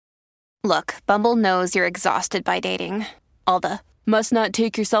Look, Bumble knows you're exhausted by dating. All the must not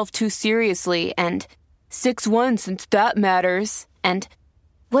take yourself too seriously and 6'1" since that matters. And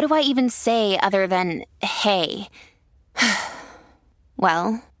what do I even say other than, hey?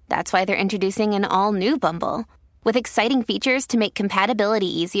 Well, that's why they're introducing an all-new Bumble with exciting features to make compatibility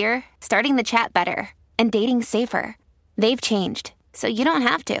easier, starting the chat better, and dating safer. They've changed, so you don't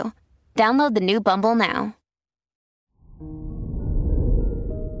have to. Download the new Bumble now.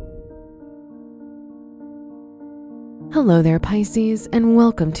 Hello there, Pisces, and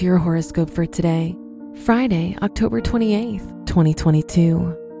welcome to your horoscope for today, Friday, October 28th,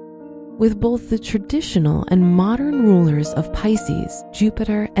 2022. With both the traditional and modern rulers of Pisces,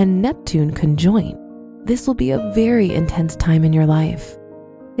 Jupiter, and Neptune conjoined, this will be a very intense time in your life.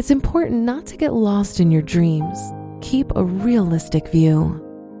 It's important not to get lost in your dreams. Keep a realistic view.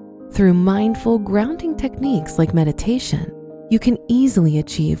 Through mindful grounding techniques like meditation, you can easily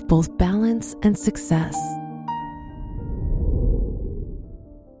achieve both balance and success.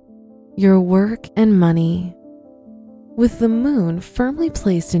 Your work and money. With the moon firmly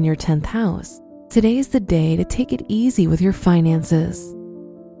placed in your 10th house, today's the day to take it easy with your finances.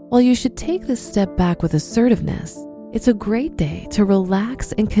 While you should take this step back with assertiveness, it's a great day to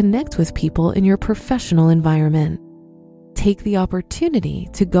relax and connect with people in your professional environment. Take the opportunity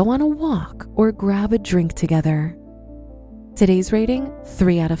to go on a walk or grab a drink together. Today's rating,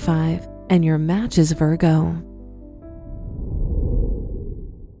 3 out of 5, and your match is Virgo.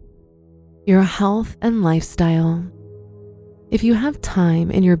 Your health and lifestyle. If you have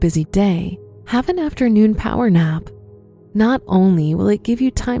time in your busy day, have an afternoon power nap. Not only will it give you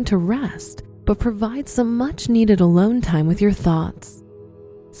time to rest, but provide some much needed alone time with your thoughts.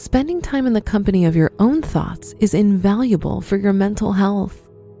 Spending time in the company of your own thoughts is invaluable for your mental health.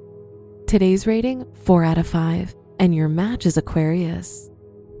 Today's rating, 4 out of 5, and your match is Aquarius.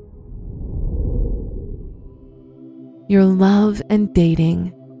 Your love and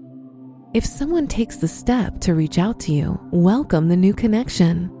dating. If someone takes the step to reach out to you, welcome the new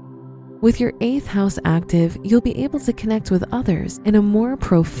connection. With your 8th house active, you'll be able to connect with others in a more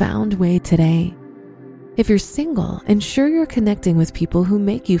profound way today. If you're single, ensure you're connecting with people who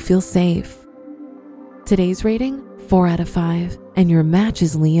make you feel safe. Today's rating, 4 out of 5, and your match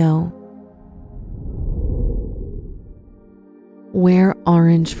is Leo. Wear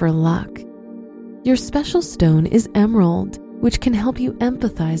orange for luck. Your special stone is emerald, which can help you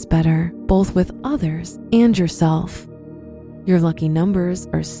empathize better, both with others and yourself. Your lucky numbers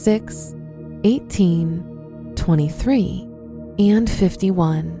are 6, 18, 23, and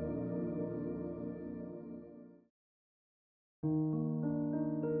 51.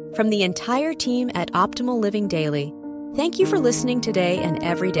 From the entire team at Optimal Living Daily, thank you for listening today and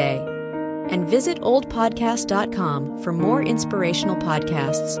every day. And visit oldpodcast.com for more inspirational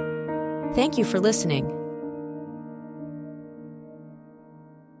podcasts. Thank you for listening.